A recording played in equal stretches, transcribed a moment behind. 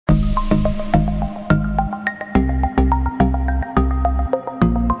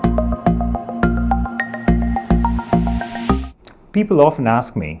People often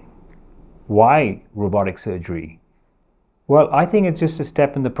ask me, why robotic surgery? Well, I think it's just a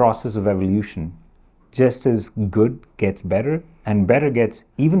step in the process of evolution. Just as good gets better and better gets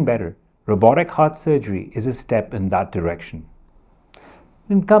even better, robotic heart surgery is a step in that direction.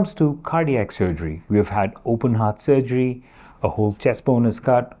 When it comes to cardiac surgery, we have had open heart surgery, a whole chest bone is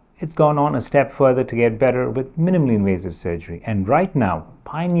cut. It's gone on a step further to get better with minimally invasive surgery. And right now,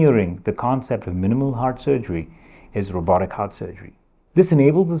 pioneering the concept of minimal heart surgery is robotic heart surgery. This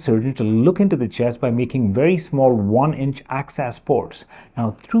enables the surgeon to look into the chest by making very small 1-inch access ports.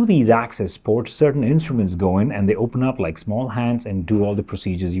 Now, through these access ports, certain instruments go in and they open up like small hands and do all the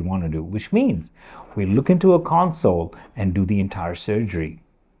procedures you want to do, which means we look into a console and do the entire surgery.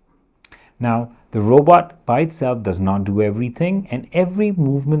 Now, the robot by itself does not do everything, and every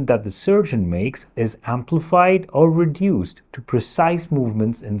movement that the surgeon makes is amplified or reduced to precise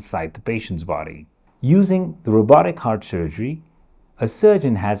movements inside the patient's body. Using the robotic heart surgery, a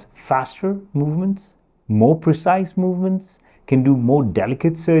surgeon has faster movements, more precise movements, can do more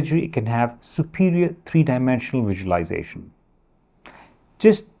delicate surgery, can have superior three-dimensional visualization.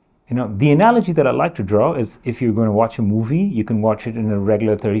 The analogy that I like to draw is if you're going to watch a movie, you can watch it in a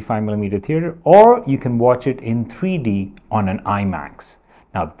regular 35mm theater, or you can watch it in 3D on an IMAX.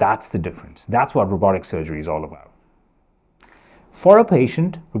 Now that's the difference. That's what robotic surgery is all about. For a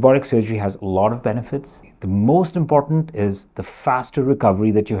patient, robotic surgery has a lot of benefits. The most important is the faster recovery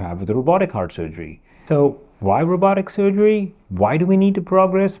that you have with the robotic heart surgery. So why robotic surgery? Why do we need to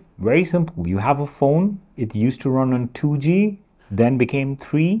progress? Very simple. You have a phone. It used to run on 2G, then became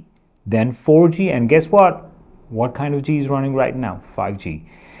 3, then 4G, and guess what? What kind of G is running right now? 5G.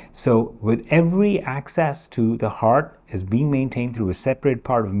 So with every access to the heart is being maintained through a separate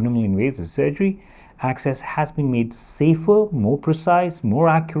part of minimally invasive surgery, access has been made safer, more precise, more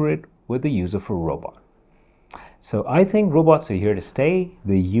accurate with the use of a robot. So I think robots are here to stay.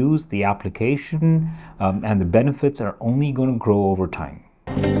 The use, the application, and the benefits are only going to grow over time.